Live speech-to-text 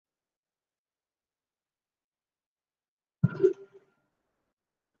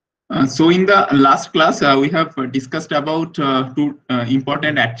So in the last class, we have discussed about two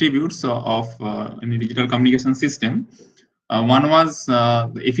important attributes of any digital communication system. One was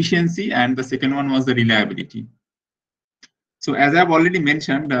the efficiency and the second one was the reliability. So as I've already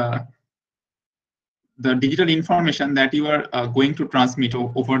mentioned, the digital information that you are going to transmit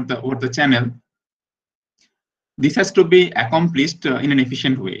over the channel, this has to be accomplished in an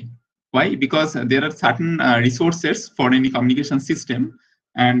efficient way. Why? Because there are certain resources for any communication system.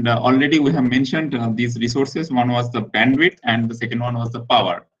 And already we have mentioned these resources. One was the bandwidth and the second one was the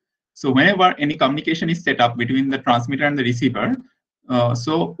power. So whenever any communication is set up between the transmitter and the receiver,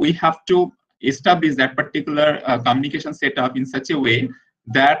 so we have to establish that particular communication setup in such a way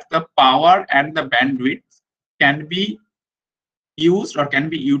that the power and the bandwidth can be used or can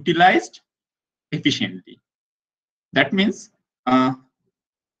be utilized efficiently. That means,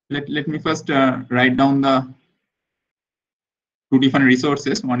 let me first write down the two different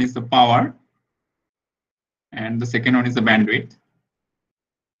resources. One is the power and the second one is the bandwidth.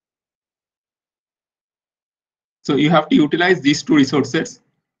 So you have to utilize these two resources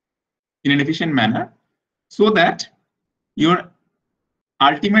in an efficient manner so that your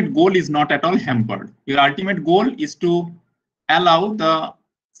ultimate goal is not at all hampered. Your ultimate goal is to allow the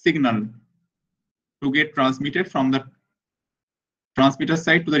signal to get transmitted from the transmitter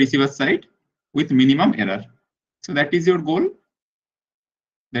side to the receiver side with minimum error. So that is your goal,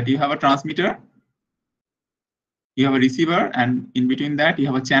 that you have a transmitter, you have a receiver, and in between that you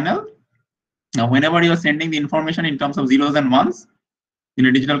have a channel. Now, whenever you are sending the information in terms of zeros and ones in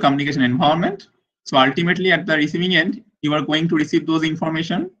a digital communication environment, so ultimately at the receiving end, you are going to receive those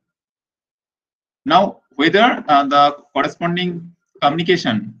information. Now, whether the corresponding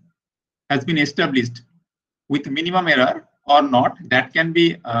communication has been established with minimum error or not, that can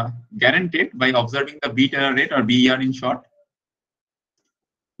be guaranteed by observing the bit error rate, or BER in short,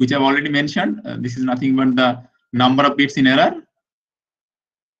 which I've already mentioned. This is nothing but the number of bits in error,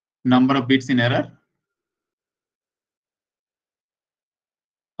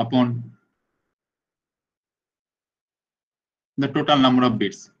 upon the total number of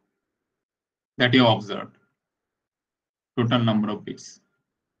bits that you observed, total number of bits.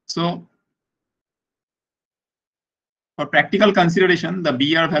 So for practical consideration, the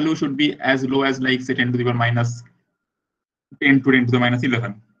BER value should be as low as, like, say 10 to the power minus 10 to 10 to the minus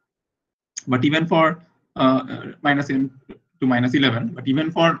 11. But even for minus 10 to minus 11, but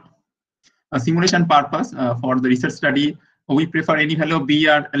even for a simulation purpose, for the research study, we prefer any value of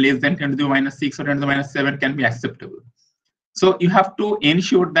BER less than 10 to the minus 6 or 10 to the minus 7 can be acceptable. So you have to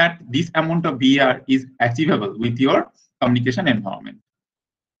ensure that this amount of BER is achievable with your communication environment.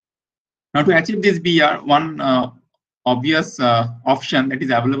 Now, to achieve this BER, one obvious option that is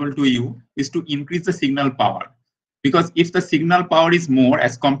available to you is to increase the signal power. Because if the signal power is more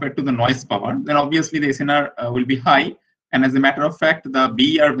as compared to the noise power, then obviously the SNR will be high. And as a matter of fact, the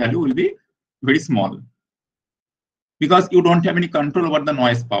BER value will be very small. Because you don't have any control over the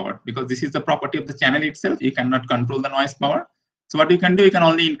noise power, because this is the property of the channel itself. You cannot control the noise power. So what you can do, you can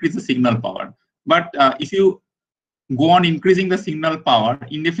only increase the signal power. But if you go on increasing the signal power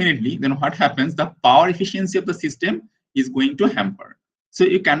indefinitely, then what happens? The power efficiency of the system is going to hamper. So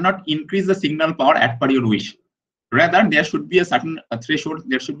you cannot increase the signal power as per your wish. Rather, there should be a certain threshold,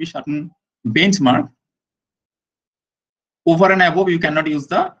 there should be certain benchmark. Over and above, you cannot use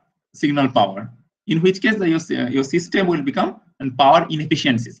the signal power, in which case your system will become a power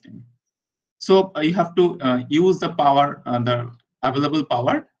inefficient system. So you have to use the power, the available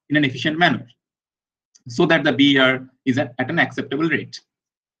power, in an efficient manner, so that the BER is at an acceptable rate.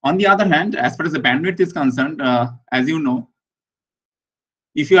 On the other hand, as far as the bandwidth is concerned, as you know,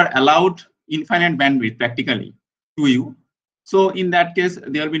 if you are allowed infinite bandwidth practically to you, so in that case,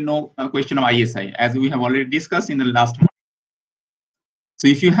 there will be no question of ISI, as we have already discussed in the last one. So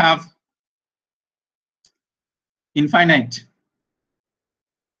if you have infinite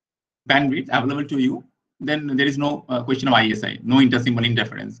bandwidth available to you, then there is no question of ISI, no intersymbol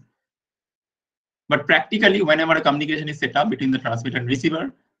interference. But practically, whenever a communication is set up between the transmitter and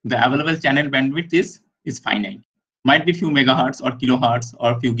receiver, the available channel bandwidth is finite. Might be few megahertz or kilohertz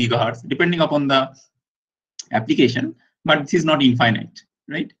or few gigahertz, depending upon the application, but this is not infinite,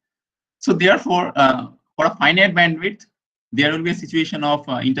 right? So therefore, for a finite bandwidth, there will be a situation of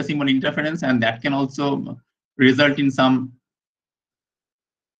intersymbol interference, and that can also result in some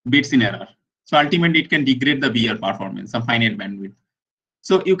bits in error. So ultimately, it can degrade the BER performance, some finite bandwidth.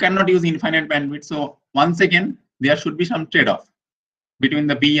 So you cannot use infinite bandwidth. So once again, there should be some trade-off between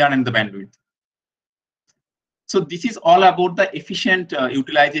the BER and the bandwidth. So this is all about the efficient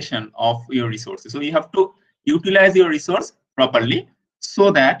utilization of your resources. So you have to utilize your resource properly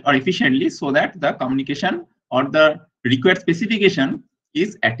so that, or efficiently, so that the communication or the required specification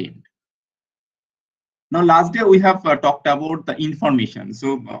is attained. Now, last day we have talked about the information.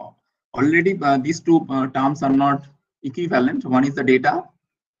 So already these two terms are not equivalent. One is the data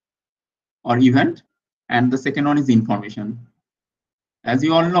or event, and the second one is information. As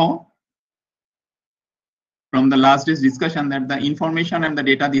you all know from the last day's discussion, that the information and the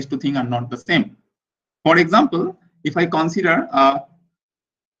data, these two things are not the same. For example, if I consider a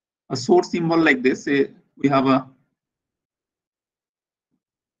source symbol like this, say we have a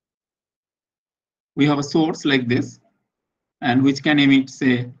source like this, and which can emit,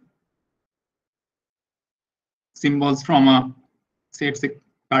 say, symbols from a, say, it's a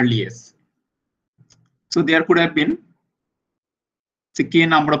curly S. So there could have been, say, k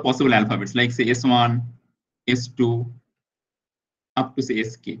number of possible alphabets, like say S1, S2, up to say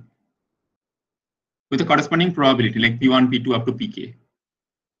Sk, with a corresponding probability like P1, P2 up to Pk.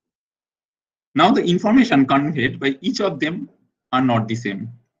 Now the information conveyed by each of them are not the same.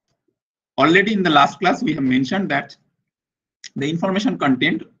 Already in the last class, we have mentioned that the information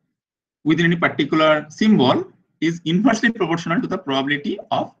content within any particular symbol is inversely proportional to the probability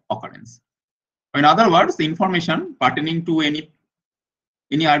of occurrence. In other words, the information pertaining to any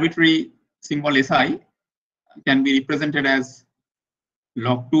arbitrary symbol Si can be represented as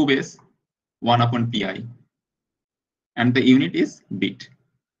log 2 base 1 upon Pi, and the unit is bit.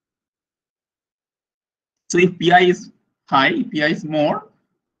 So if Pi is high, Pi is more,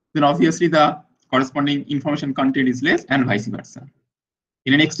 then obviously the corresponding information content is less, and vice versa.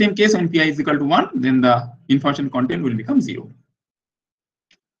 In an extreme case, when Pi is equal to 1, then the information content will become 0.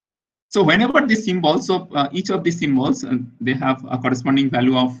 So whenever these symbols, so each of these symbols, they have a corresponding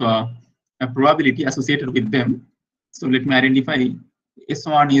value of a probability associated with them. So let me identify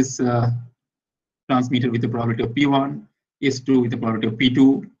S1 is transmitted with the probability of P1, S2 with the probability of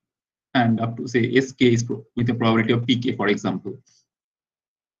P2, and up to say Sk is with the probability of Pk, for example.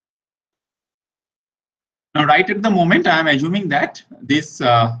 Now, right at the moment, I am assuming that these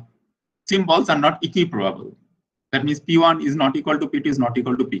symbols are not equiprobable. That means P1 is not equal to P2 is not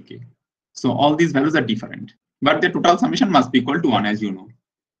equal to Pk. So all these values are different, but the total summation must be equal to 1, as you know.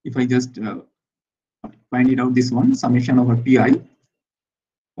 If I just find it out, this one, summation over Pi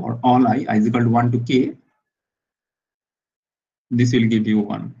for all I is equal to 1 to K, this will give you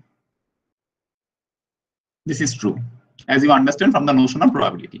 1. This is true, as you understand from the notion of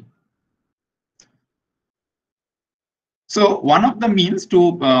probability. So one of the means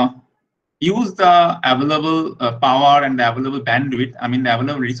to use the available power and the available bandwidth, I mean the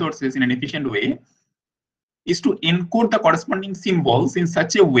available resources in an efficient way, is to encode the corresponding symbols in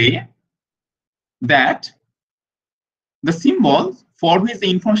such a way that the symbols for which the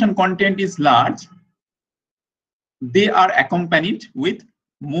information content is large, they are accompanied with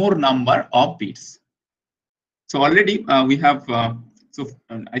more number of bits. So already we have,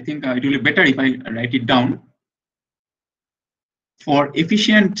 I think it will be better if I write it down. For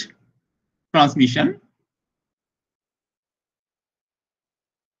efficient transmission,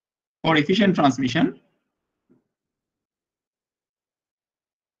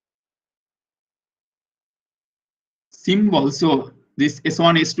 symbols, so this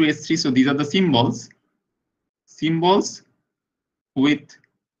S1, S2, S3, so these are the symbols with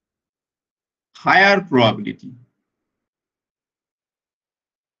higher probability.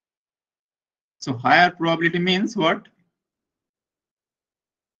 So higher probability means what?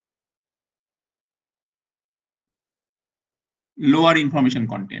 Lower information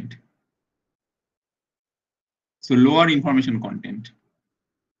content. So lower information content.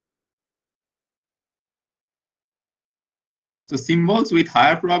 So symbols with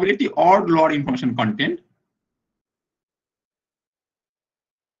higher probability or lower information content.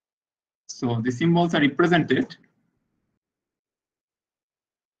 So the symbols are represented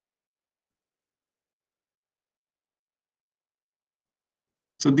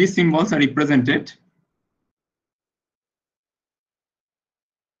these symbols are represented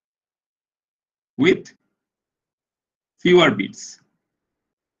with fewer bits,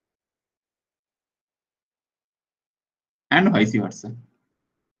 and vice versa.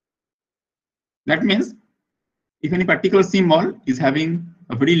 That means if any particular symbol is having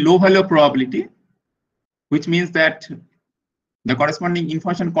a very low value of probability, which means that the corresponding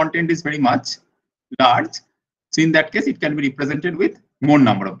information content is very much large, so in that case it can be represented with more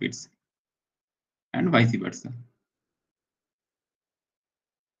number of bits, and vice versa.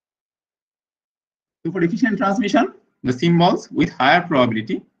 So for efficient transmission, the symbols with higher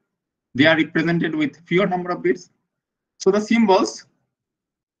probability, they are represented with fewer number of bits. So the symbols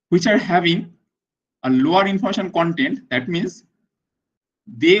which are having a lower information content, that means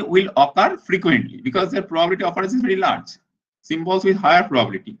they will occur frequently because their probability of occurrence is very large. Symbols with higher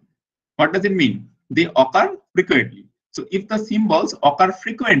probability. What does it mean? They occur frequently. So if the symbols occur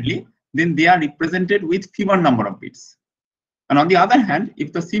frequently, then they are represented with fewer number of bits. And on the other hand,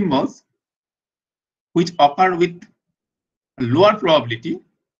 if the symbols which occur with lower probability,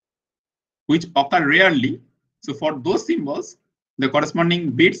 which occur rarely, so for those symbols, the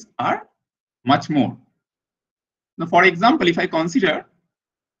corresponding bits are much more. Now, for example, if I consider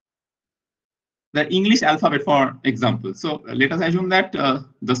the English alphabet, for example, so let us assume that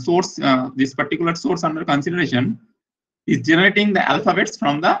the source, this particular source under consideration, is generating the alphabets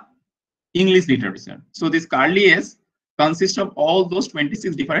from the English literature. So this curly S consists of all those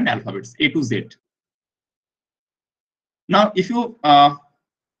 26 different alphabets, A to Z. Now, if you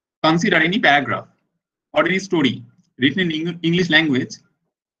consider any paragraph or any story written in English language,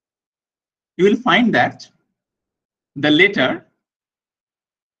 you will find that the letter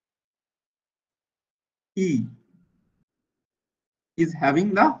E is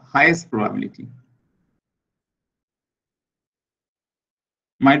having the highest probability.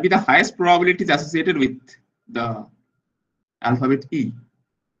 Might be the highest probability is associated with the alphabet E.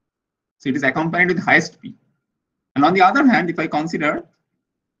 So it is accompanied with highest P. And on the other hand, if I consider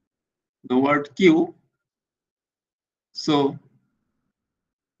the word Q, so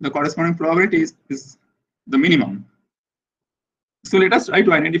the corresponding probability is the minimum. So let us try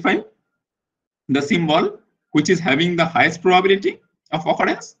to identify the symbol which is having the highest probability of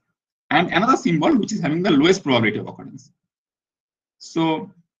occurrence and another symbol which is having the lowest probability of occurrence.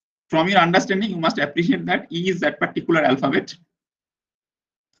 So from your understanding, you must appreciate that E is that particular alphabet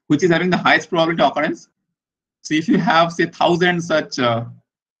which is having the highest probability of occurrence. So if you have, say, 1,000 such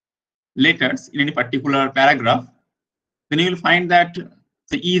letters in any particular paragraph, then you will find that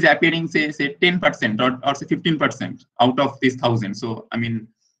the E is appearing, say 10% or say 15% out of these 1,000. So I mean,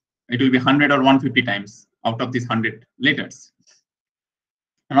 it will be 100 or 150 times out of these 100 letters.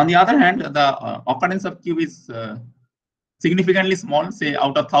 And on the other hand, the occurrence of Q is significantly small. Say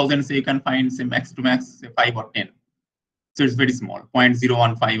out of 1,000, say you can find, say, max to max, say 5 or 10. So it's very small,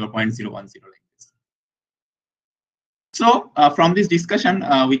 0.015 or 0.010 like this. So from this discussion,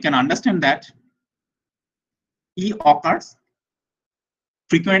 we can understand that E occurs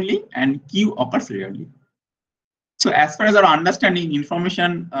frequently and Q occurs rarely. So as far as our understanding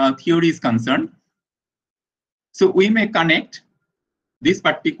information theory is concerned, so we may connect this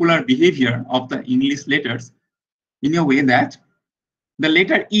particular behavior of the English letters in a way that the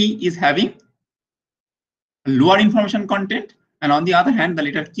letter E is having lower information content, and on the other hand, the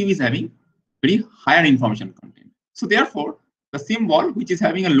letter Q is having very higher information content. So therefore, the symbol which is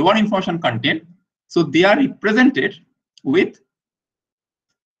having a lower information content, so they are represented with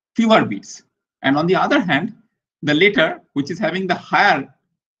fewer bits. And on the other hand, the letter which is having the higher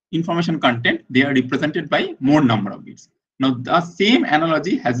information content, they are represented by more number of bits. Now, the same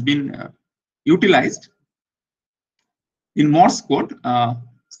analogy has been utilized in Morse code.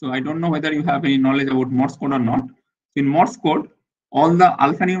 So I don't know whether you have any knowledge about Morse code or not. In Morse code, all the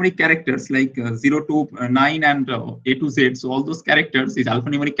alphanumeric characters like 0 to 9 and A to Z, so all those characters, these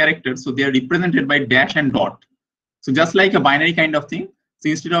alphanumeric characters, so they are represented by dash and dot. So just like a binary kind of thing. So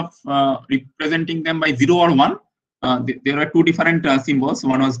instead of representing them by 0 or 1, there are two different symbols.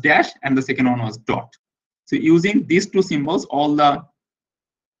 One was dash and the second one was dot. So using these two symbols, all the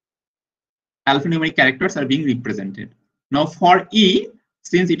alphanumeric characters are being represented. Now for E,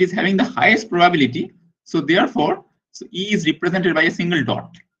 since it is having the highest probability, so therefore, so E is represented by a single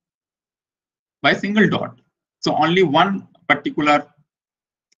dot. By a single dot. So only one particular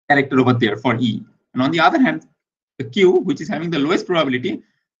character over there for E. And on the other hand, the Q, which is having the lowest probability,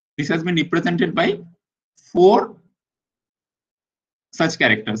 this has been represented by 4 such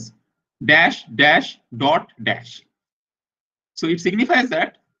characters: dash, dash, dot, dash. So it signifies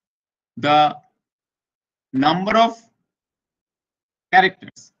that the number of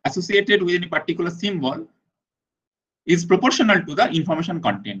characters associated with any particular symbol is proportional to the information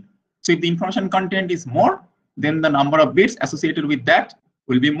content. So if the information content is more, then the number of bits associated with that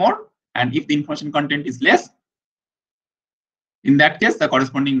will be more. And if the information content is less, in that case, the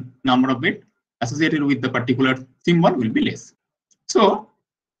corresponding number of bits associated with the particular symbol will be less. So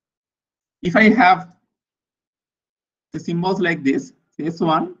if I have the symbols like this,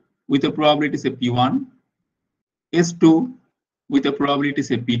 S1 with a probability say P1, S2 with a probability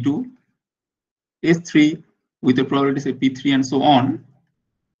say P2, S3 with a probability say P3, and so on.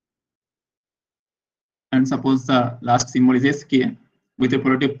 And suppose the last symbol is SK with a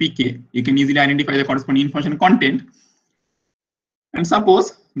probability of PK, you can easily identify the corresponding information content. And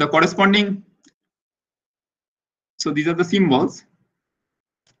suppose the corresponding, so these are the symbols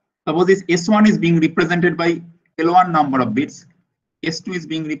Suppose this S1 is being represented by L1 number of bits, S2 is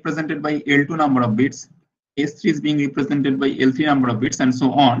being represented by L2 number of bits, S3 is being represented by L3 number of bits, and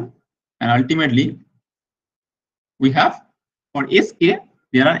so on. And ultimately, we have for Sk,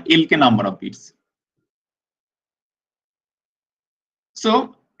 there are Lk number of bits.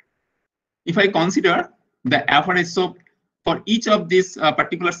 So if I consider the average, so for each of this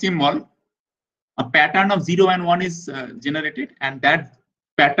particular symbol, a pattern of 0 and 1 is generated, and that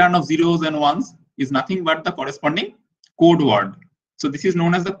pattern of zeros and ones is nothing but the corresponding code word. So this is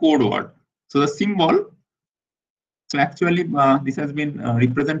known as the code word. So the symbol, so actually this has been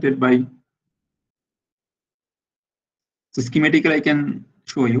represented by, so schematically I can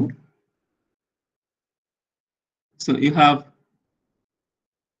show you. So you have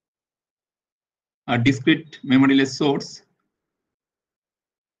a discrete memoryless source.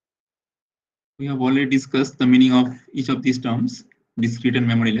 We have already discussed the meaning of each of these terms, discrete and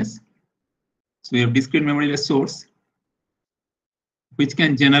memoryless. So we have discrete memoryless source, which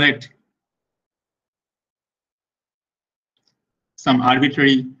can generate some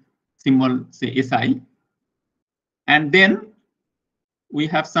arbitrary symbol, say SI. And then we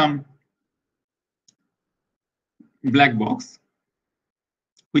have some black box,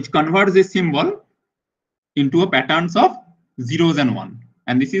 which converts this symbol into a patterns of zeros and one.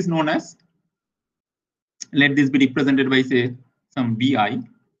 And this is known as, let this be represented by, say, some BI.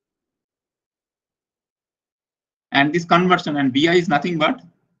 And this conversion, and BI is nothing but,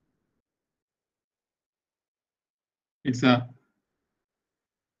 it's a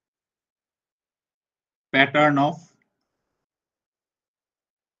pattern of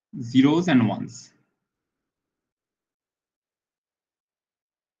zeros and ones.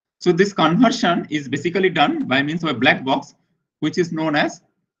 So this conversion is basically done by means of a black box, which is known as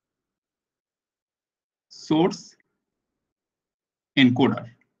source encoder.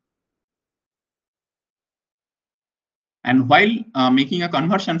 And while making a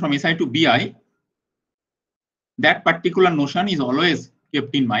conversion from SI to BI, that particular notion is always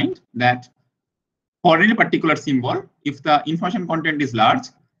kept in mind that for any particular symbol, if the information content is large,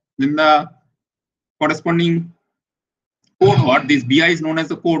 then the corresponding code word, this BI is known as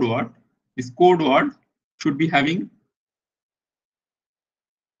the code word. This code word should be having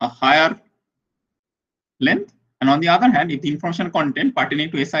a higher length. And on the other hand, if the information content pertaining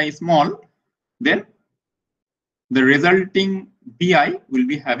to SI is small, then the resulting BI will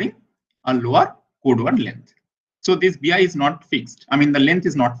be having a lower code word length. So this BI is not fixed. I mean, the length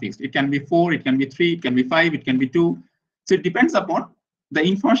is not fixed. It can be 4, it can be 3, it can be 5, it can be 2. So it depends upon the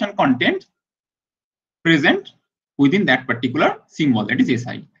information content present within that particular symbol, that is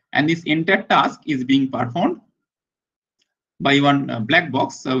SI. And this entire task is being performed by one black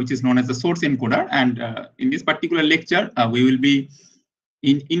box, which is known as the source encoder. And in this particular lecture, we will be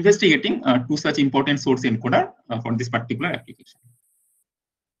investigating two such important source encoder for this particular application.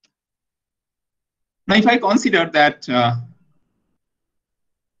 Now, if I consider that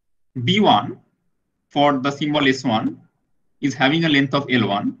B1 for the symbol S1 is having a length of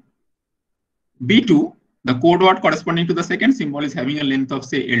L1, B2, the code word corresponding to the second symbol, is having a length of,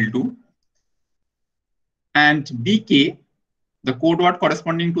 say, L2, and BK, the code word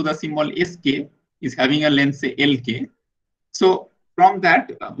corresponding to the symbol SK, is having a length, say, LK. So from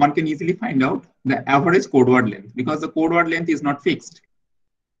that, one can easily find out the average code word length, because the code word length is not fixed.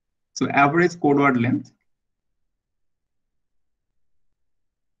 So average code word length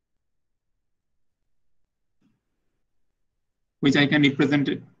which I can represent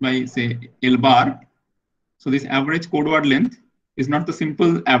it by, say, L bar. So this average code word length is not the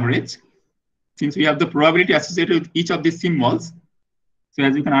simple average, since we have the probability associated with each of these symbols. So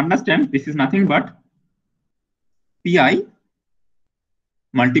as you can understand, this is nothing but Pi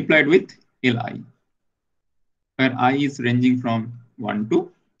multiplied with Li, where I is ranging from 1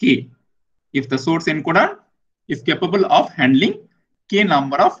 to K. If the source encoder is capable of handling K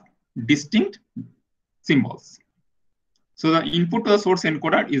number of distinct symbols. So the input to the source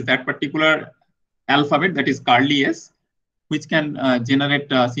encoder is that particular alphabet, that is curly S, which can generate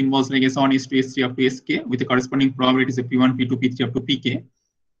symbols like S1, S2, S3 up to Sk with the corresponding probabilities of P1, P2, P3 up to Pk.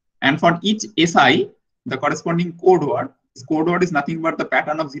 And for each Si, the corresponding code word, this code word is nothing but the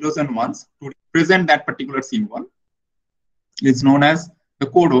pattern of zeros and ones to represent that particular symbol. It's known as the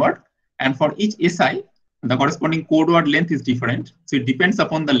code word. And for each Si, the corresponding code word length is different. So it depends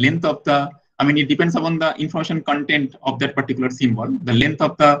upon the length of the, it depends upon the information content of that particular symbol. The length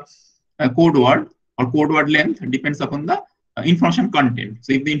of the code word or code word length depends upon the information content.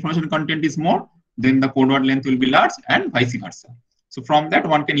 So if the information content is more, then the code word length will be large, and vice versa. So from that,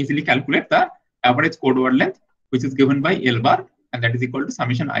 one can easily calculate the average code word length, which is given by L bar and that is equal to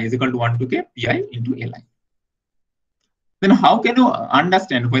summation I is equal to 1 to k pi into li. Then how can you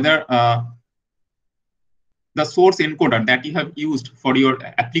understand whether the source encoder that you have used for your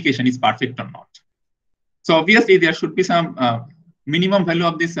application is perfect or not? So obviously there should be some minimum value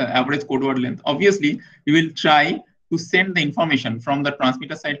of this average code word length. Obviously, you will try to send the information from the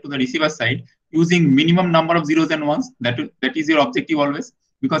transmitter side to the receiver side using minimum number of zeros and ones. That is your objective always,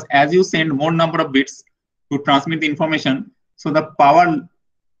 because as you send more number of bits to transmit the information, so the power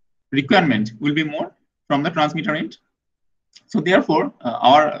requirement will be more from the transmitter end. So therefore,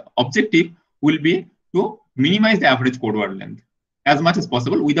 our objective will be to minimize the average code word length as much as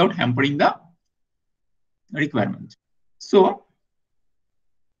possible without hampering the requirement. So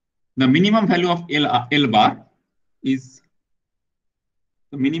the minimum value of L bar is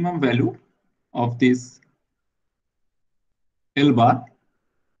the minimum value of this L bar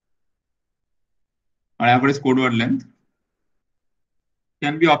or average code word length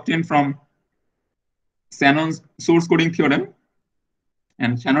can be obtained from Shannon's source coding theorem,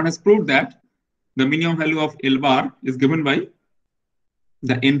 and Shannon has proved that the minimum value of L bar is given by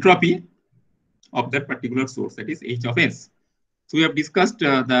the entropy of that particular source, that is H of S. So we have discussed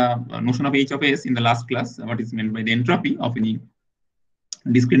the notion of H of S in the last class, what is meant by the entropy of any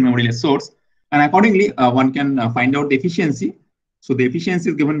discrete memoryless source. And accordingly, one can find out the efficiency. So the efficiency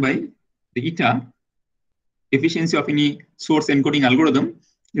is given by the eta. Efficiency of any source encoding algorithm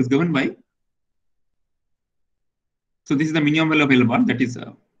is given by. So this is the minimum value of L bar. That is,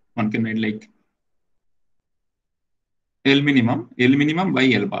 one can write like L minimum by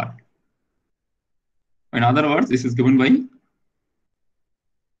L bar. In other words, this is given by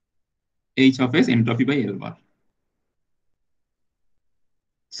H of S entropy by L bar.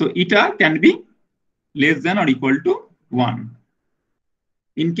 So eta can be less than or equal to 1.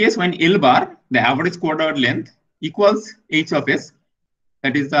 In case when L bar, the average code word length, equals H of S,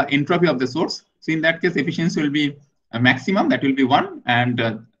 that is the entropy of the source. So in that case, efficiency will be a maximum, that will be 1,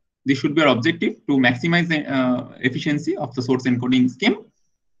 and this should be our objective to maximize the efficiency of the source encoding scheme.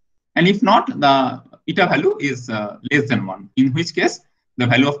 And if not, the eta value is less than 1, in which case the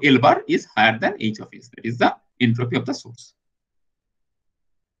value of L bar is higher than H of S, that is the entropy of the source.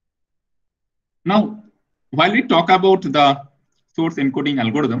 Now, while we talk about the source encoding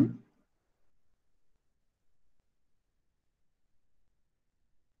algorithm,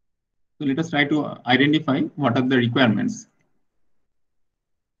 so let us try to identify what are the requirements.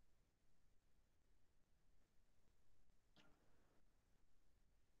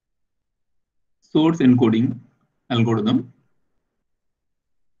 Source encoding algorithm.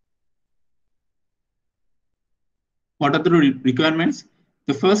 What are the requirements?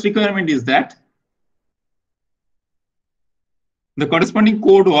 The first requirement is that the corresponding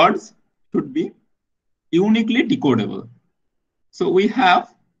code words should be uniquely decodable. So we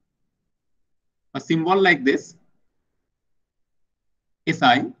have a symbol like this,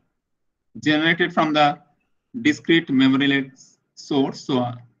 SI, generated from the discrete memoryless source.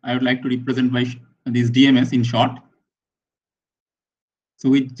 So I would like to represent by this DMS in short.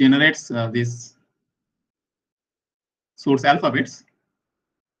 So it generates this source alphabets.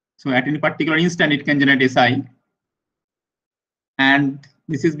 So at any particular instant, it can generate SI. And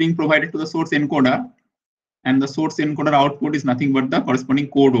this is being provided to the source encoder. And the source encoder output is nothing but the corresponding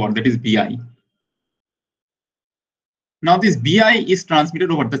code word, that is BI. Now this BI is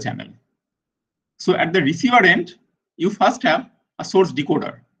transmitted over the channel. So at the receiver end, you first have a source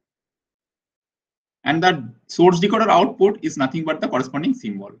decoder. And the source decoder output is nothing but the corresponding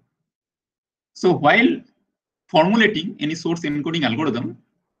symbol. So while formulating any source encoding algorithm,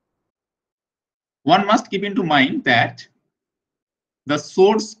 one must keep into mind that the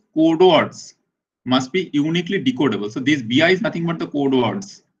source code words must be uniquely decodable. So this BI is nothing but the code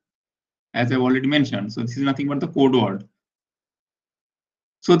words, as I've already mentioned. So this is nothing but the code word.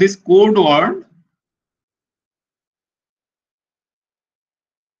 So this code word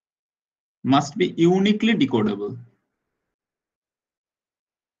must be uniquely decodable.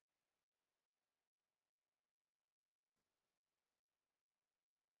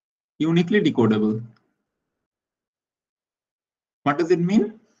 Uniquely decodable. What does it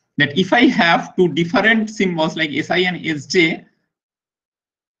mean? That if I have two different symbols like SI and SJ,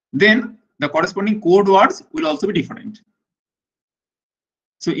 then the corresponding code words will also be different.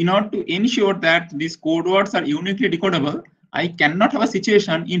 So in order to ensure that these code words are uniquely decodable, I cannot have a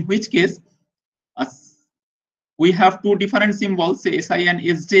situation in which case we have two different symbols, say SI and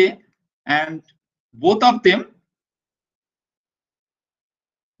SJ, and both of them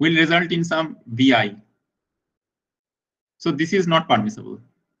will result in some BI. So this is not permissible.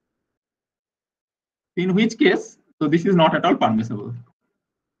 In which case, So this is not at all permissible.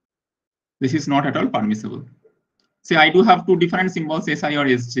 This is not at all permissible. Say I do have two different symbols, SI or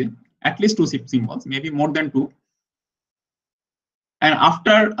SJ, at least two symbols, maybe more than two. And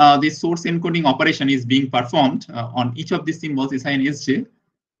after this source encoding operation is being performed on each of these symbols, SI and SJ,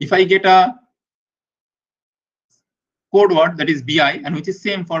 if I get a code word that is BI and which is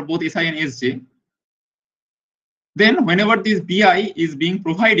same for both SI and SJ, then whenever this BI is being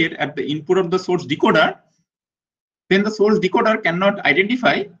provided at the input of the source decoder, then the source decoder cannot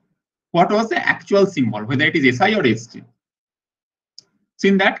identify what was the actual symbol, whether it is SI or SJ. So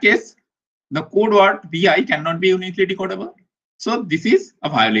in that case, the code word BI cannot be uniquely decodable. So this is a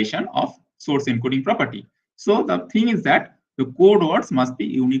violation of source encoding property. So the thing is that the code words must be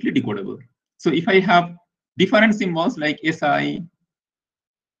uniquely decodable. So if I have different symbols like SI,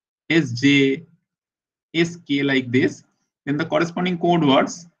 SJ, SK like this, then the corresponding code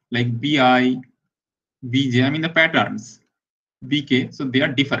words like BI, BJ, I mean the patterns, BK, so they are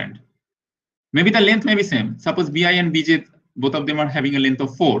different. Maybe the length may be same. Suppose BI and BJ, both of them are having a length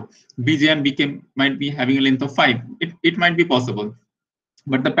of 4. BJ and BK might be having a length of 5. It might be possible.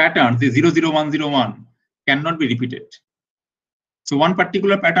 But the patterns, the 00101, cannot be repeated. So one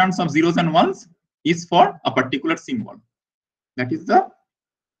particular patterns of zeros and ones is for a particular symbol. That is the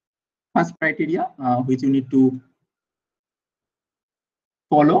first criteria which you need to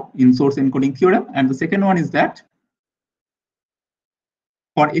follow in source encoding theorem. And the second one is that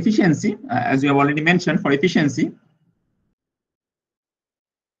for efficiency, as you have already mentioned, for efficiency,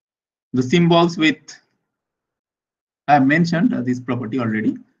 the symbols with, I have mentioned this property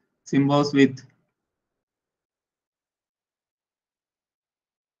already, symbols with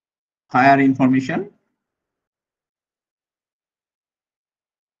higher information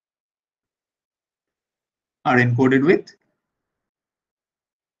are encoded with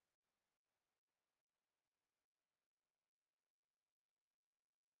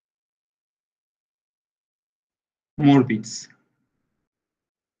more bits.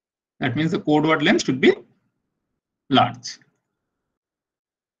 That means the code word length should be large.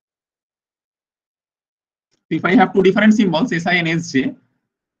 If I have two different symbols, SI and SJ,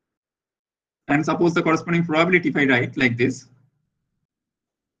 and suppose the corresponding probability, if I write like this,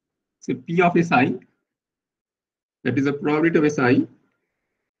 so P of SI, that is the probability of SI,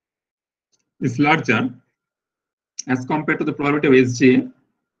 is larger as compared to the probability of SJ,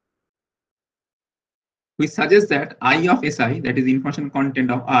 which suggests that I of SI, that is information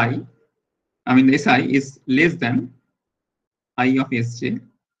content of I mean the SI is less than I of SJ,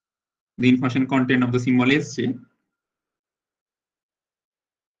 the information content of the symbol SJ.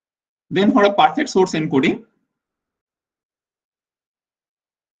 Then for a perfect source encoding,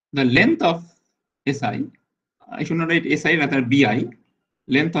 the length of SI, I should not write SI, rather BI,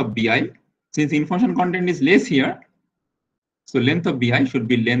 length of BI, since information content is less here, so length of BI should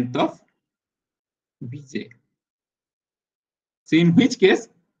be length of BJ. So in which case,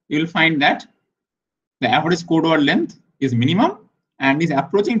 you will find that the average code word length is minimum and is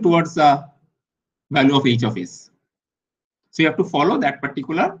approaching towards the value of H of S. So you have to follow that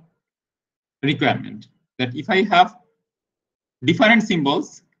particular requirement, that if I have different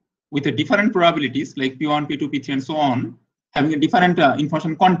symbols with a different probabilities like P1, P2, P3, and so on, having a different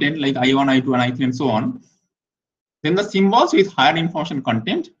information content like I1, I2, and I3, and so on, then the symbols with higher information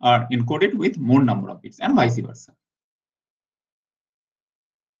content are encoded with more number of bits, and vice versa.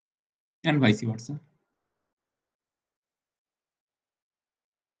 And vice versa.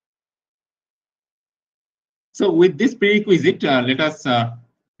 So with this prerequisite, let us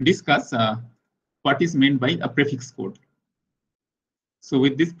discuss what is meant by a prefix code. So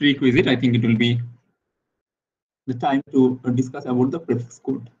with this prerequisite, I think it will be the time to discuss about the prefix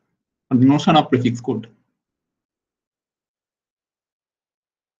code, or the notion of prefix code.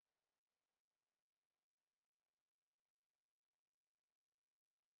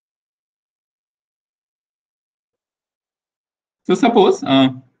 So suppose,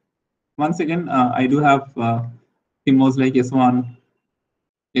 once again, I do have symbols like S1,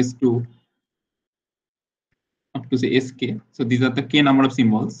 S2, up to say SK. So these are the K number of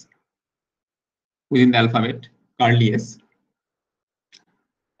symbols within the alphabet, curly S.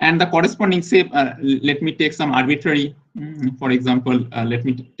 And the corresponding, say, let me take some arbitrary, for example, let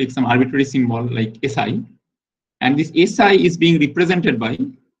me take some arbitrary symbol like SI. And this SI is being represented by,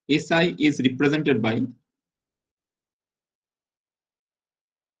 SI is represented by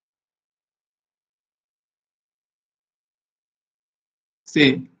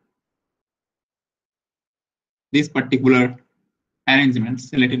say this particular arrangement.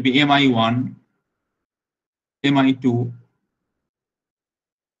 So let it be MI1, MI2,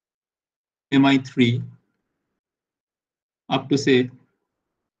 MI3, up to say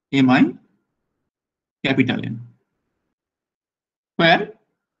mi capital N, where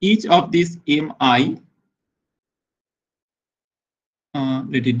each of these mi,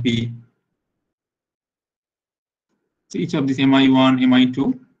 let it be, so each of these mi1,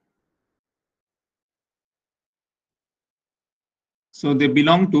 mi2, so they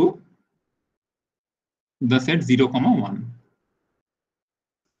belong to the set 0, 1.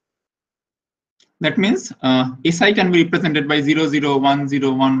 That means Si can be represented by 0, 0, 1,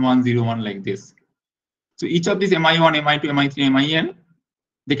 0, 1, 1, 0, 1 like this. So each of these mi1, mi2, mi3, min,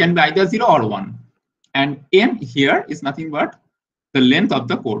 they can be either 0 or 1. And n here is nothing but the length of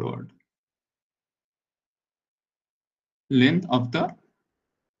the code word. Length of the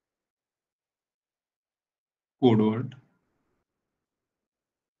code word.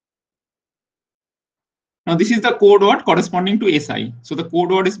 Now this is the code word corresponding to SI. So the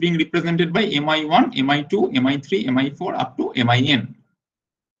code word is being represented by mi1, mi2, mi3, mi4 up to min.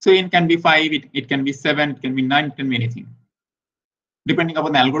 So n can be 5, it can be 7, it can be 9, it can be anything, depending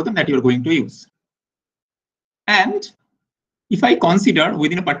upon the algorithm that you are going to use. And if I consider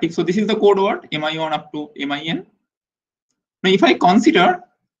within a particular, so this is the code word mi1 up to min. Now if I consider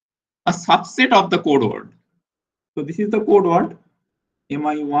a subset of the code word, so this is the code word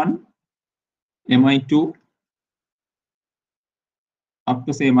mi1, mi2 up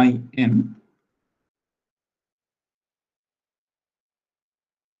to say min.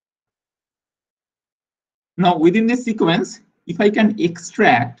 Now within this sequence, if I can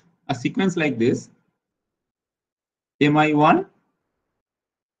extract a sequence like this, mi1,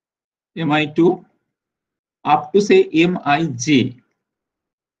 mi2 up to say mij.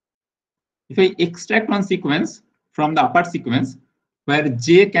 If I extract one sequence from the upper sequence where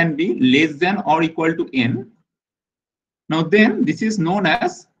j can be less than or equal to n, now then this is known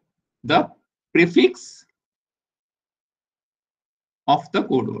as the prefix of the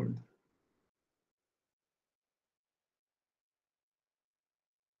code word.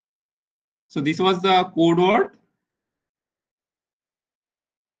 So this was the code word.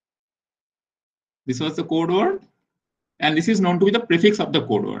 This was the code word, and this is known to be the prefix of the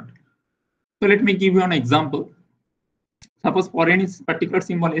code word. So let me give you an example. Suppose for any particular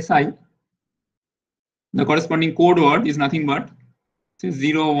symbol SI, the corresponding code word is nothing but say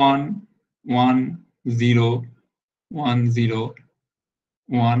 0, 1, 1, 0, 1, 0,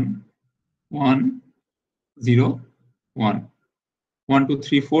 1, 1, 0, 1, 1, 2,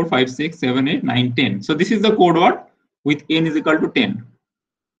 3, 4, 5, 6, 7, 8, 9, 10. So this is the code word with n is equal to 10.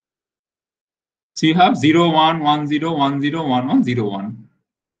 So you have 0, 1, 1, 0, 1, 0, 1, 1, 0, 1.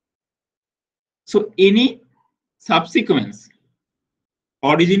 So any subsequence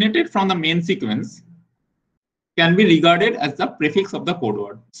originated from the main sequence can be regarded as the prefix of the code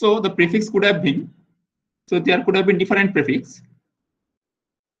word. So the prefix could have been, so there could have been different prefix.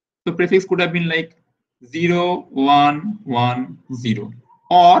 So prefix could have been like 0, 1, 1, 0.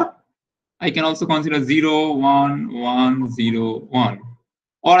 Or I can also consider 0, 1, 1, 0, 1.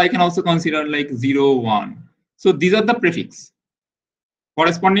 Or I can also consider like 0, 1. So these are the prefix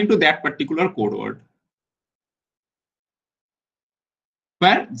corresponding to that particular code word,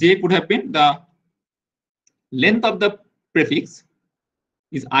 where j could have been the length of the prefix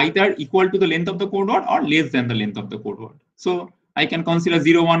is either equal to the length of the code word or less than the length of the code word. So I can consider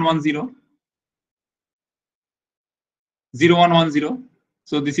 0, 1, 1, 0, 0, 1, 1, 0.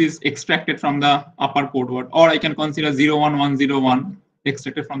 So this is extracted from the upper code word, or I can consider 0, 1, 1, 0, 1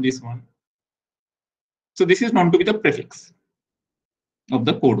 extracted from this one. So this is known to be the prefix of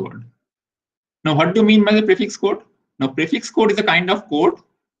the code word. Now, what do you mean by the prefix code? Now, prefix code is a kind of code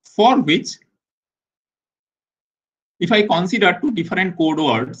for which, if I consider two different code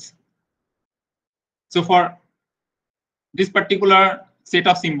words, so for this particular set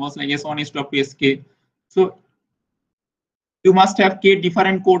of symbols like S1, S2 up to SK, so you must have k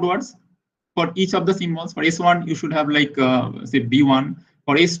different code words for each of the symbols. For S1, you should have like say B1.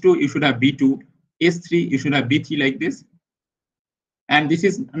 For S2, you should have B2. S3, you should have B3 like this. And this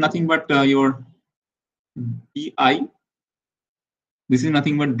is nothing but your BI. This is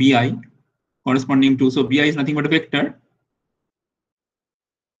nothing but BI corresponding to, so BI is nothing but a vector.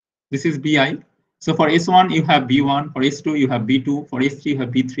 This is BI. So for S1, you have B1. For S2, you have B2. For S3, you have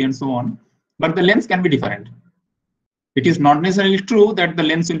B3 and so on. But the lengths can be different. It is not necessarily true that the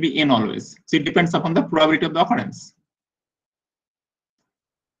length will be n always. So it depends upon the probability of the occurrence.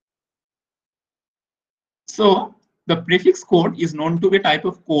 So the prefix code is known to be a type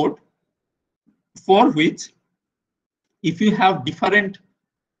of code for which, if you have different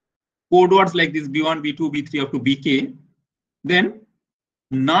code words like this B1, B2, B3 up to BK, then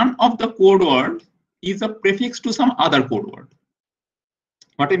none of the code words is a prefix to some other code word.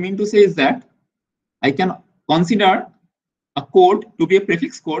 What I mean to say is that I can consider a code to be a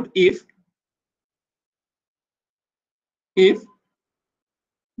prefix code if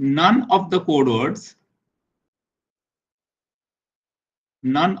none of the code words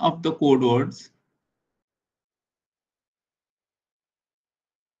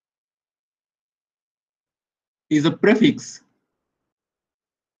is a prefix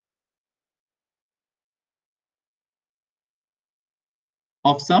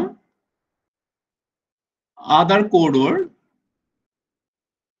of some other code word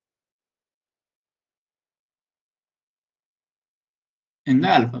in the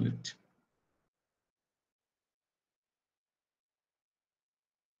alphabet.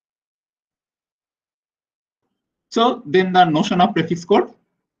 So then the notion of prefix code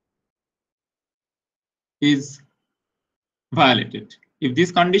is violated. If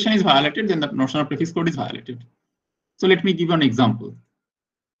this condition is violated, then the notion of prefix code is violated. So let me give you an example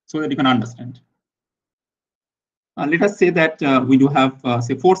so that you can understand. Let us say that we do have,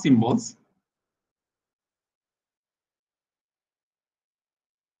 say, 4 symbols.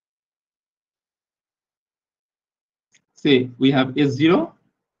 Say we have S0,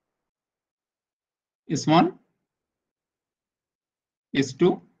 S1,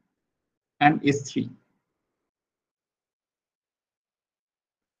 S2, and S3.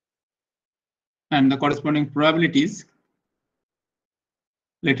 And the corresponding probabilities,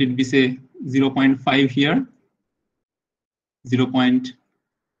 let it be, say, 0.5 here, 0.25,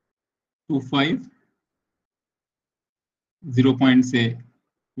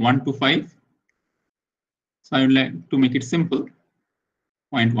 0.125. So I would like to make it simple,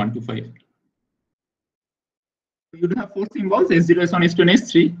 0.125. You have 4 symbols, S0, S1, S2, and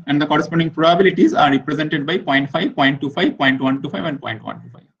S3, and the corresponding probabilities are represented by 0.5, 0.25, 0.125, and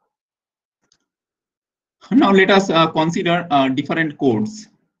 0.125. Now let us consider different codes.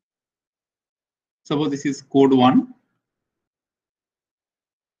 Suppose this is code 1,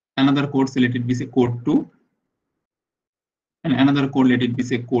 another code, say, let it be, say, code 2, and another code, let it be,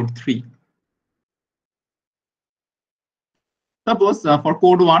 say, code 3. Suppose for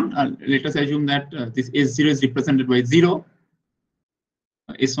code 1, let us assume that this S0 is represented by 0,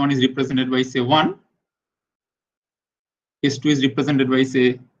 S1 is represented by, say, 1, S2 is represented by,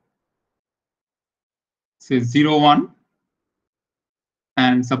 say 0, 1,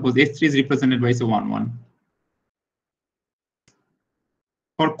 and suppose S3 is represented by, say, 1, 1.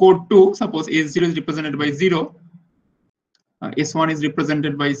 For code 2, suppose S0 is represented by 0, S1 is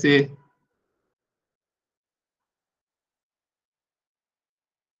represented by, say,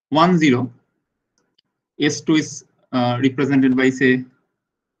 1, 0, S2 is represented by, say,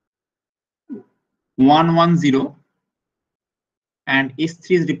 1, 1, 0, and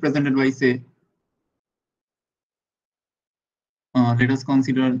S3 is represented by, say, let us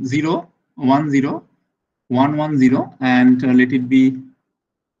consider 0, 1, 0, 1, 1, 0, and let it be,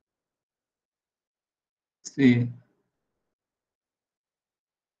 say,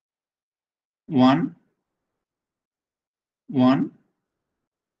 1, 1,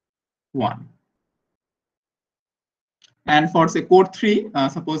 1. And for, say, code 3,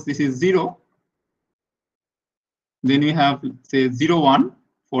 suppose this is 0, then we have, say, 0, 1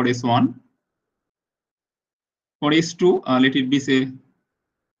 for S1. For S2, let it be, say,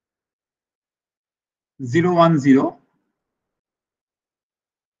 0, 1, 0.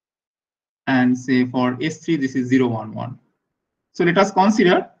 And say for S3, this is 0, 1, 1. So let us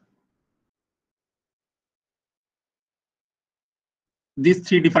consider these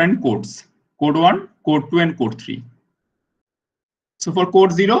 3 different codes: code 1, code 2, and code 3. So for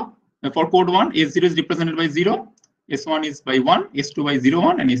code 0, for code 1, S0 is represented by 0, S1 is by 1, S2 by 0,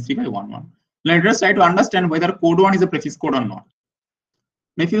 1, and S3 by 1, 1. Let us try to understand whether code 1 is a prefix code or not.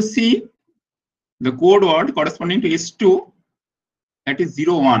 Now, if you see the code word corresponding to S2, that is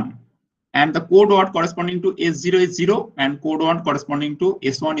 0, 1. And the code word corresponding to S0 is 0, and code word corresponding to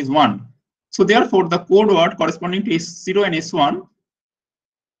S1 is 1. So therefore, the code word corresponding to S0 and S1,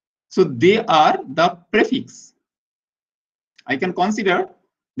 so they are the prefix. I can consider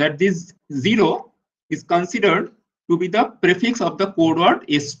that this 0 is considered to be the prefix of the code word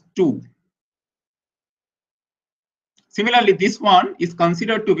S2. Similarly, this one is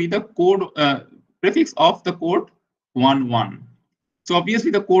considered to be the code prefix of the code 1, 1. So obviously,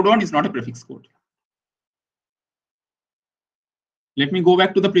 the code 1 is not a prefix code. Let me go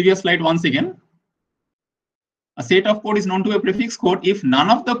back to the previous slide once again. A set of code is known to be a prefix code if none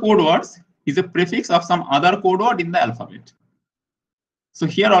of the code words is a prefix of some other code word in the alphabet. So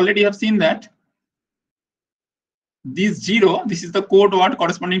here already have seen that this 0, this is the code word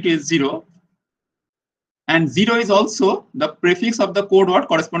corresponding to S0. And 0 is also the prefix of the code word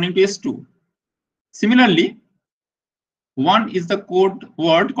corresponding to S2. Similarly, 1 is the code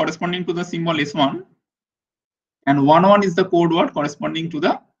word corresponding to the symbol S1, and 11 is the code word corresponding to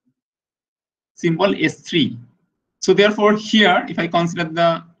the symbol S3. So therefore, here, if I consider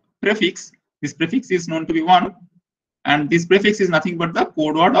the prefix, this prefix is known to be 1, and this prefix is nothing but the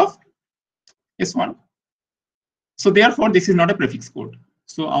code word of S1. So therefore, this is not a prefix code.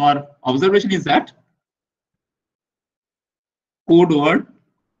 So our observation is that code word,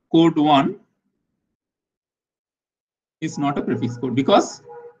 code 1 is not a prefix code because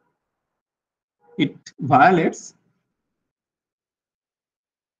it violates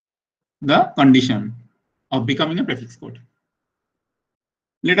the condition of becoming a prefix code.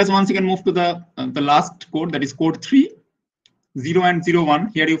 Let us once again move to the last code, that is code 3, 0 and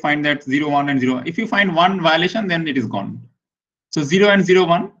 01. Here you find that 01 and 0. If you find one violation, then it is gone. So 0 and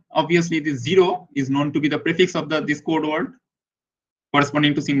 01, obviously this 0 is known to be the prefix of this code word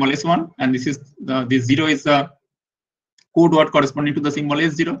corresponding to symbol S1, and this 0 is the code word corresponding to the symbol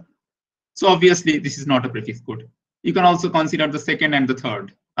S0. So obviously this is not a prefix code. You can also consider the second and the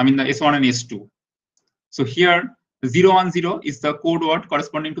third, I mean the S1 and S2. So here 010 is the code word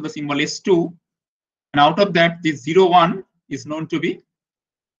corresponding to the symbol S2, and out of that this 01 is known to be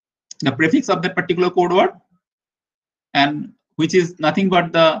the prefix of that particular code word, and which is nothing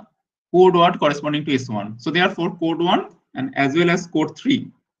but the code word corresponding to S1. So therefore code 1 and as well as code 3,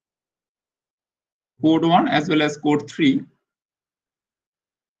 code 1 as well as code 3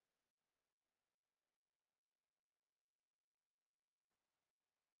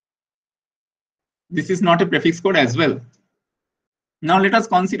 this is not a prefix code as well. Now let us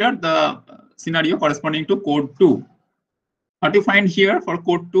consider the scenario corresponding to code 2. What you find here for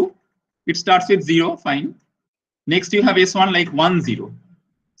code 2, it starts with 0, fine. Next you have S1 like 10.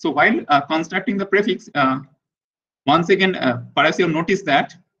 So while constructing the prefix, once again, perhaps you have noticed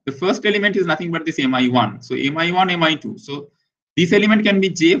that the first element is nothing but this mi1. So mi1, mi2. So this element can be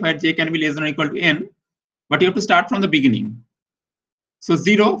j, where j can be less than or equal to n, but you have to start from the beginning. So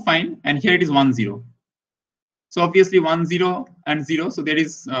 0, fine, and here it is 10. So obviously 10 and 0. So there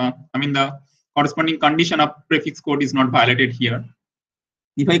is, the corresponding condition of prefix code is not violated here.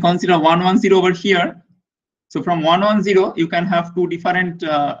 If I consider 110 over here, so from 110 you can have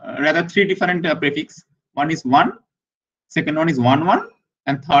three different prefix. One is 1, second one is 11,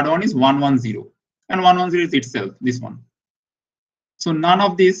 and third one is 110. And 110 is itself this one. So none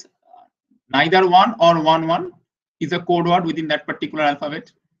of these, neither 1 or 11 is a code word within that particular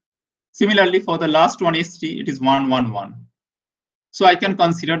alphabet. Similarly, for the last one S3, it is 111. So I can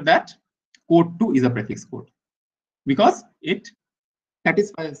consider that code 2 is a prefix code because it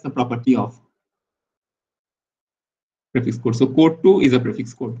satisfies the property of prefix code. So code 2 is a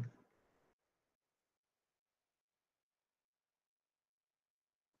prefix code.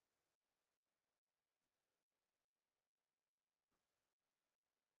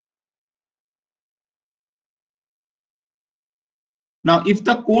 Now, if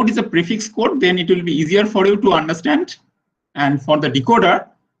the code is a prefix code, then it will be easier for you to understand. And for the decoder,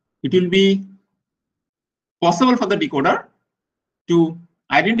 it will be possible for the decoder to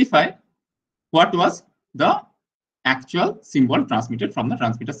identify what was the actual symbol transmitted from the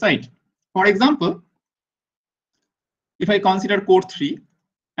transmitter side. For example, if I consider code 3,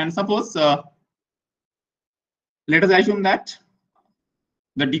 and suppose let us assume that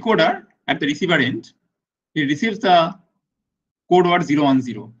the decoder at the receiver end, it receives the code word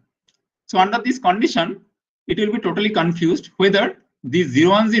 010. So under this condition, it will be totally confused whether this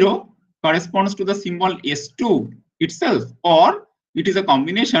 010 corresponds to the symbol S2 itself, or it is a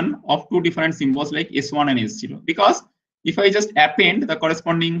combination of two different symbols like S1 and S0. Because if I just append the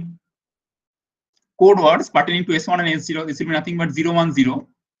corresponding code words pertaining to S1 and S0, this will be nothing but 010.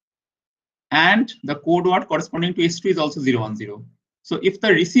 And the code word corresponding to S2 is also 010. So if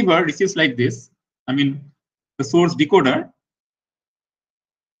the receiver receives like this, the source decoder,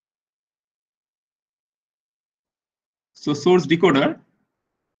 so source decoder,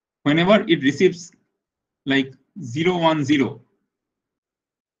 whenever it receives like 010,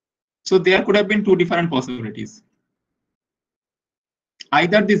 so there could have been two different possibilities.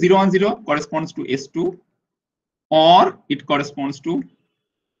 Either the 010 corresponds to S2 or it corresponds to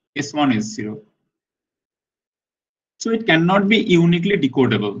S1, S0. So it cannot be uniquely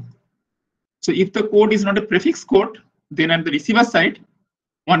decodable. So if the code is not a prefix code, then at the receiver side,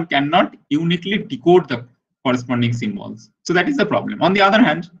 one cannot uniquely decode the corresponding symbols. So that is the problem. On the other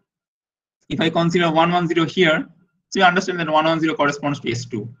hand, if I consider 110 here, so you understand that 110 corresponds to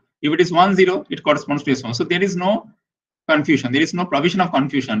S2. If it is 10, it corresponds to S1. So there is no confusion. There is no provision of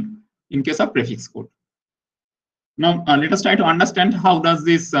confusion in case of prefix code. Now let us try to understand how does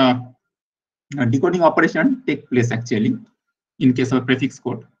this decoding operation take place actually in case of a prefix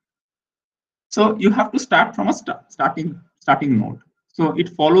code. So you have to start from a starting node. So it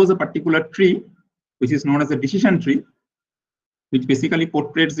follows a particular tree, which is known as a decision tree, which basically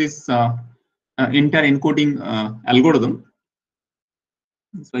portrays this entire encoding algorithm.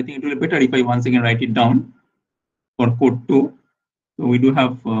 So I think it will be better if I once again write it down for code 2. So we do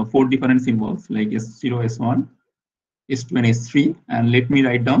have 4 different symbols like S0, S1, S2, and S3. And let me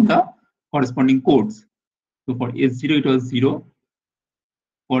write down the corresponding codes. So for S0, it was 0.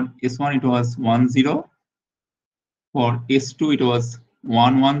 For S1, it was 10. For S2, it was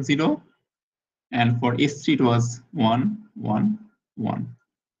 110. And for S3, it was 111.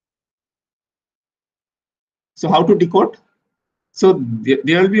 So how to decode? So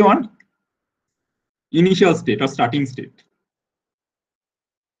there will be one initial state or starting state.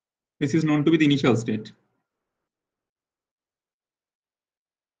 This is known to be the initial state.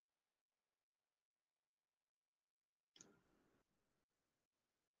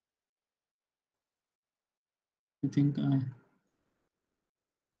 I think,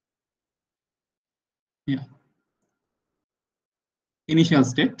 yeah. Initial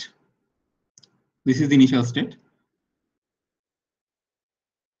state. This is the initial state.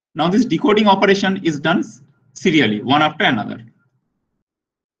 Now this decoding operation is done serially, one after another.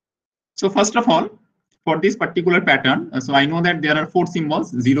 So first of all, for this particular pattern, so I know that there are 4 symbols,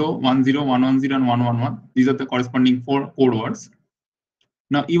 0, 10, 110, and 111. These are the corresponding 4 code words.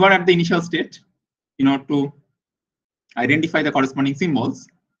 Now you are at the initial state, to identify the corresponding symbols.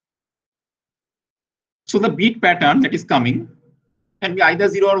 So the bit pattern that is coming can be either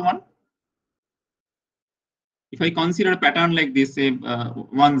 0 or 1. If I consider a pattern like this, say 10,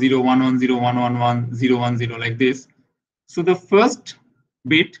 110, 111, 010 like this, so the first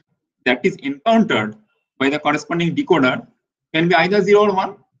bit that is encountered by the corresponding decoder can be either 0 or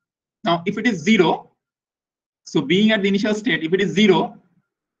 1. Now, if it is 0, so being at the initial state, if it is 0,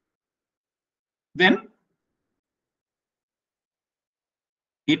 then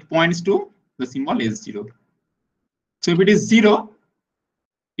it points to the symbol S0. So if it is 0,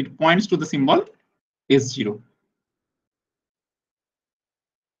 it points to the symbol S0.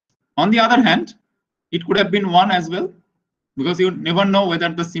 On the other hand, it could have been 1 as well, because you never know whether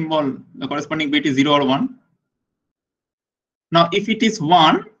the symbol, the corresponding bit is 0 or 1. Now, if it is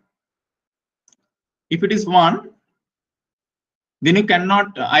 1, then you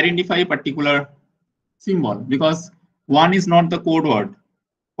cannot identify a particular symbol because 1 is not the code word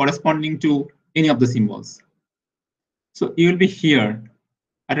corresponding to any of the symbols. So you will be here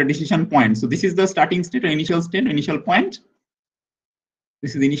at a decision point. So this is the starting state, or initial point.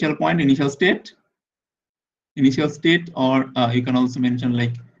 This is the initial point, initial state, or you can also mention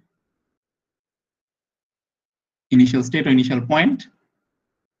like initial state or initial point.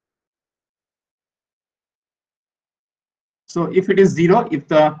 So if it is 0, if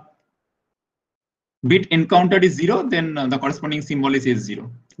the bit encountered is 0, then the corresponding symbol is S0.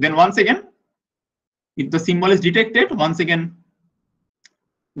 Then once again, if the symbol is detected, once again,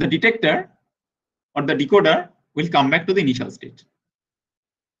 the detector or the decoder will come back to the initial state.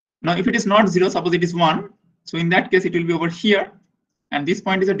 Now, if it is not 0, suppose it is 1, so in that case, it will be over here, and this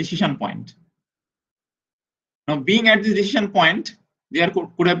point is a decision point. Now, being at this decision point, there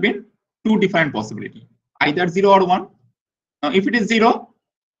could have been 2 different possibilities, either 0 or 1. Now, if it is 0,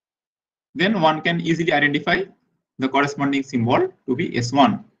 then one can easily identify the corresponding symbol to be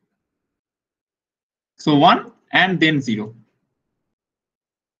S1. So 1 and then 0.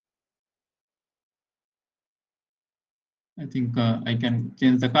 I think I can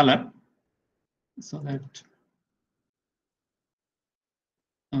change the color so that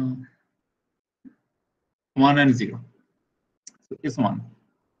 1 and 0. So it's 1.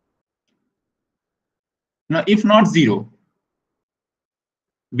 Now, if not 0,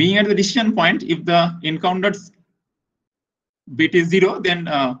 being at the decision point, if the encountered bit is 0, then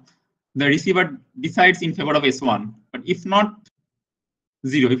the receiver decides in favor of S1. But if not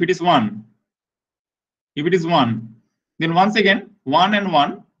 0, if it is 1, then once again, 1 and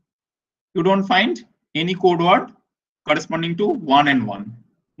 1, you don't find any code word corresponding to 1 and 1.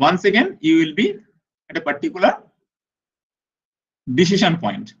 Once again, you will be at a particular decision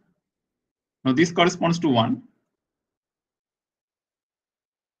point. Now, this corresponds to 1.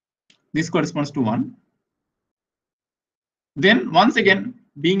 This corresponds to 1. Then once again,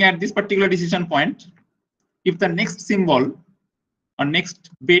 being at this particular decision point, if the next symbol or next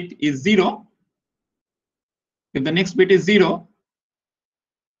bit is 0, if the next bit is 0,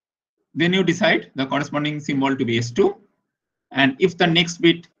 then you decide the corresponding symbol to be S2. And if the next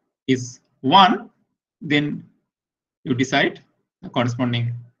bit is 1, then you decide the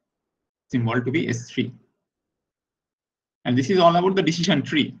corresponding symbol to be S3. And this is all about the decision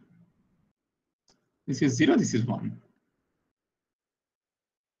tree. This is 0, this is 1.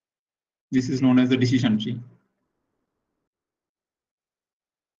 This is known as the decision tree.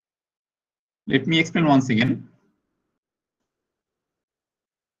 Let me explain once again.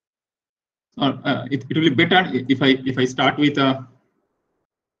 It will be better if I start with a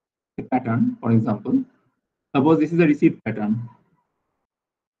pattern. For example, suppose this is a receipt pattern.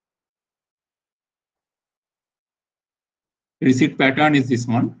 The receipt pattern is this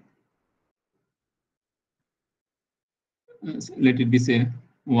one. Let it be say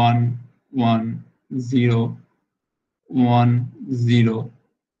 1 1 0 1 0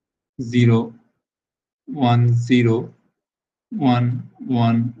 0 1 0 1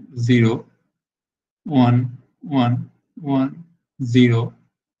 1 0 1 1 1 0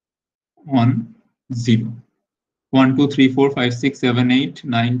 1 0 1 2 3 4 5 6 7 8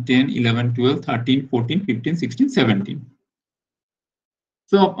 9 10 11 12 13 14 15 16 17.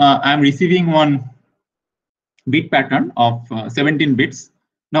 So I am receiving one bit pattern of 17 bits.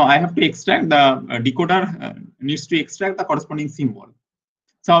 Now I have to extract the decoder needs to extract the corresponding symbol.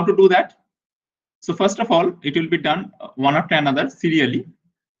 So how to do that? So first of all, it will be done one after another serially,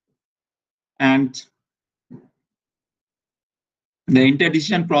 and the entire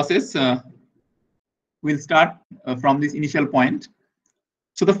decision process will start from this initial point.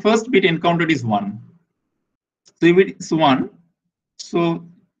 So the first bit encountered is 1. So if it is 1, so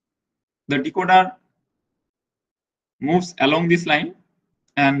the decoder moves along this line,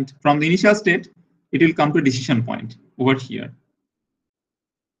 and from the initial state, it will come to a decision point over here.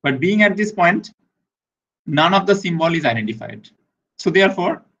 But being at this point, none of the symbol is identified. So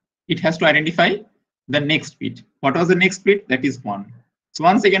therefore, it has to identify the next bit. What was the next bit? That is 1. So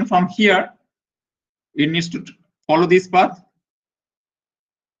once again, from here, it needs to follow this path.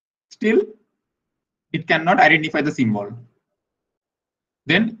 Still, it cannot identify the symbol.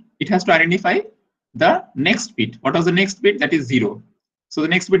 Then it has to identify the next bit. What was the next bit? That is 0. So the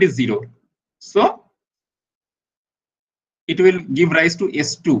next bit is 0. So it will give rise to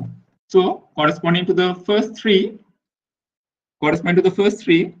S2. So corresponding to the first three,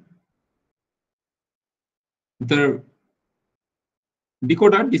 the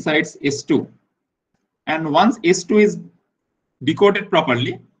decoder decides S2. And once S2 is decoded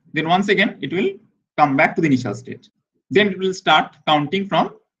properly, then once again it will come back to the initial state. Then it will start counting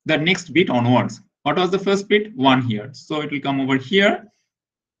from the next bit onwards. What was the first bit? 1 here. So it will come over here.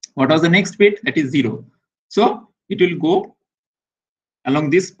 What was the next bit? That is 0. So it will go along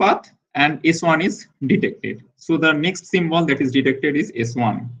this path, and S1 is detected. So the next symbol that is detected is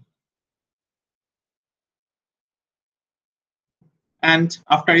S1. And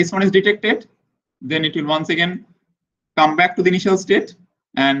after S1 is detected, then it will once again come back to the initial state,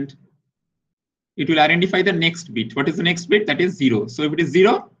 and it will identify the next bit. What is the next bit? That is 0. So if it is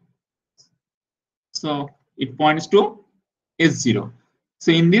 0, so it points to S0.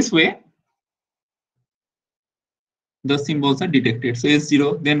 So in this way, the symbols are detected. So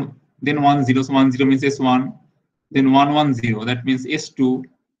S0, then 1 0. So 1 0 means S1. Then 1 1 0. That means S2.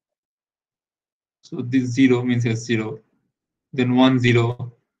 So this 0 means S0. Then 1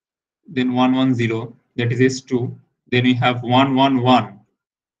 0. Then 1 1 0. That is S2. Then we have 1 1 1.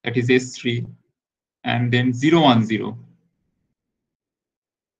 That is S3. And then 0 1 0.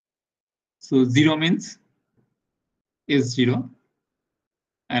 So 0 means S0.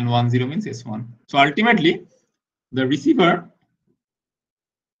 And 1 0 means S1. So ultimately, the receiver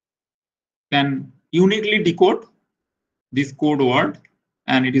can uniquely decode this code word,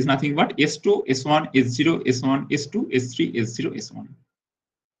 and it is nothing but S2, S1, S0, S1, S2, S3, S0, S1.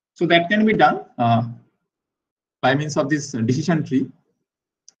 So that can be done by means of this decision tree.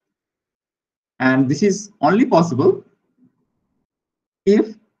 And this is only possible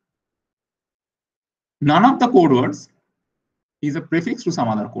if none of the code words is a prefix to some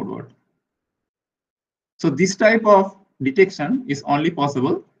other code word. So this type of detection is only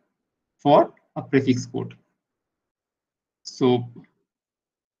possible for a prefix code. So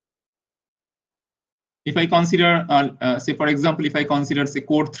if I consider, say for example, if I consider say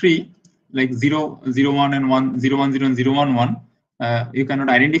code 3, like 0 0 1 and 1 0 1 0 and 0 1 1, you cannot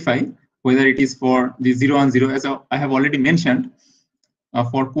identify whether it is for the 0 1 0. As I have already mentioned,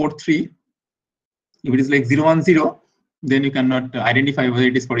 for code 3, if it is like 0 1 0, then you cannot identify whether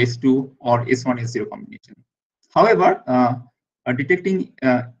it is for S2 or S1 S0 combination. However, detecting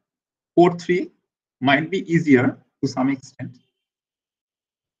code 3 might be easier to some extent,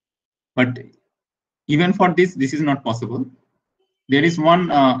 but even for this is not possible, there is one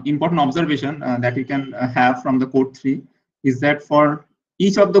important observation that you can have from the code 3 is that for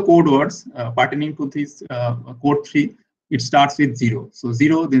each of the code words pertaining to this code 3, it starts with 0. So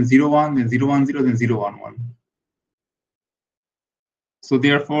 0, then 0, 1, then 0, 1, 0, then 0, 1, 1. So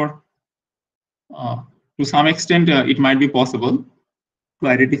therefore, to some extent, it might be possible to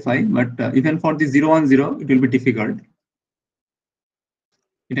identify, but even for the 0, 1, 0, it will be difficult.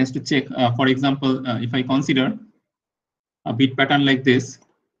 It has to check. For example, if I consider a bit pattern like this,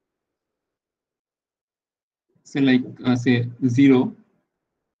 say like say 0,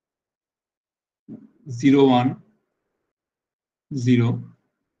 0, 1, 0,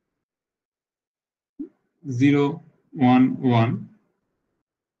 0, 1, 1,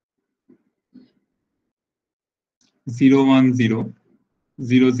 0, 1, 0,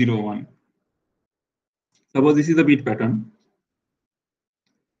 0, 0, 1. Suppose this is the bit pattern,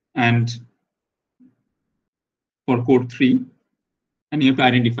 and for code 3, and you have to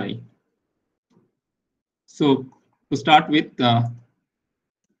identify. So to start with,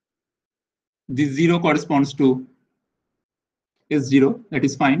 this 0 corresponds to S0, that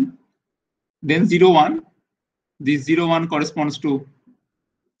is fine. Then 0, 1, this 0, 1 corresponds to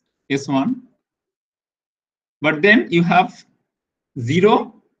S1. But then you have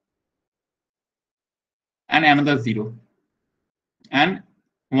 0 and another 0, and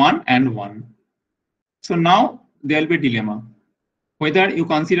 1 and 1. So now there will be a dilemma. Whether you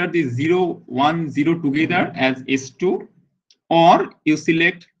consider the 0, 1, 0 together as S2, or you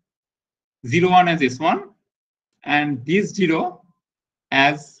select 0, 1 as S1, and this 0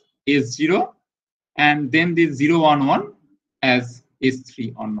 as S0, and then this 0, 1, 1 as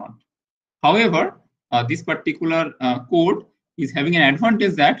S3 or not. However, this particular code is having an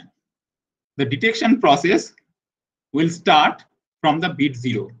advantage that the detection process will start from the bit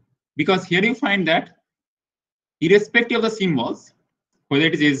 0, because here you find that irrespective of the symbols, whether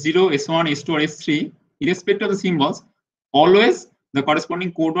it is S0, S1, S2, or S3, irrespective of the symbols, always the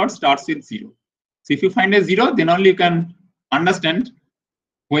corresponding code word starts with 0. So if you find a 0, then only you can understand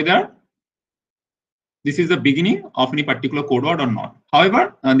whether this is the beginning of any particular code word or not.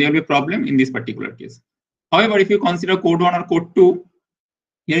 However, there will be a problem in this particular case. However, if you consider code 1 or code 2,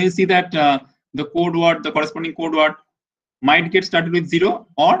 here you see that the code word, the corresponding code word might get started with 0,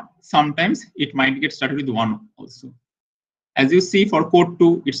 or sometimes it might get started with 1 also. As you see, for code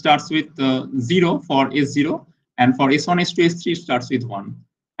 2, it starts with 0 for S0, and for S1, S2, S3, it starts with 1.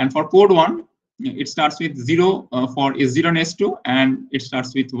 And for code 1, it starts with 0 for S0 and S2, and it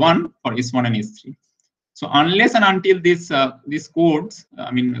starts with 1 for S1 and S3. So unless and until these codes,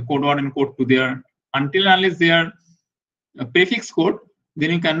 I mean code 1 and code 2, they are unless they are a prefix code,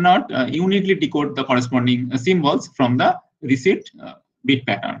 then you cannot uniquely decode the corresponding symbols from the received bit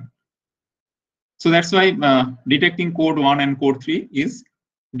pattern. So that's why detecting code 1 and code 3 is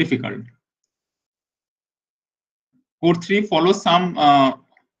difficult. Code 3 follows some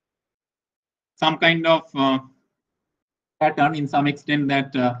kind of pattern in some extent,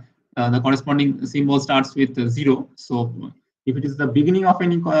 that the corresponding symbol starts with 0. So if it is the beginning of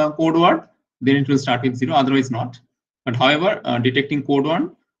any code word, then it will start with 0, otherwise not. But however, detecting code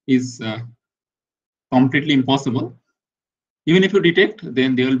 1 is completely impossible. Even if you detect,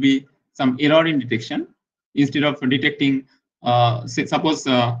 then there will be some error in detection. Instead of detecting, say, suppose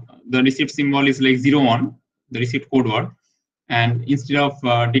the received symbol is like 0, 1, the received code word, and instead of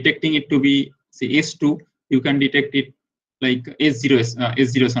detecting it to be, say, S2, you can detect it like S0,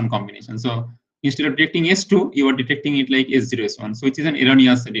 S0, S1 combination. So instead of detecting S2, you are detecting it like S0, S1, so which is an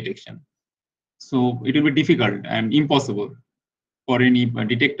erroneous detection. So it will be difficult and impossible for any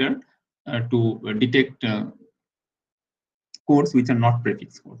detector to detect codes which are not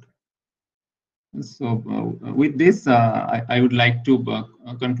prefix code. So with this, I would like to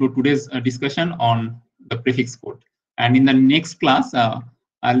conclude today's discussion on the prefix code. And in the next class,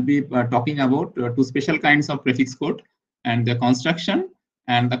 I'll be talking about two special kinds of prefix code and the construction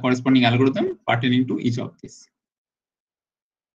and the corresponding algorithm pertaining to each of these.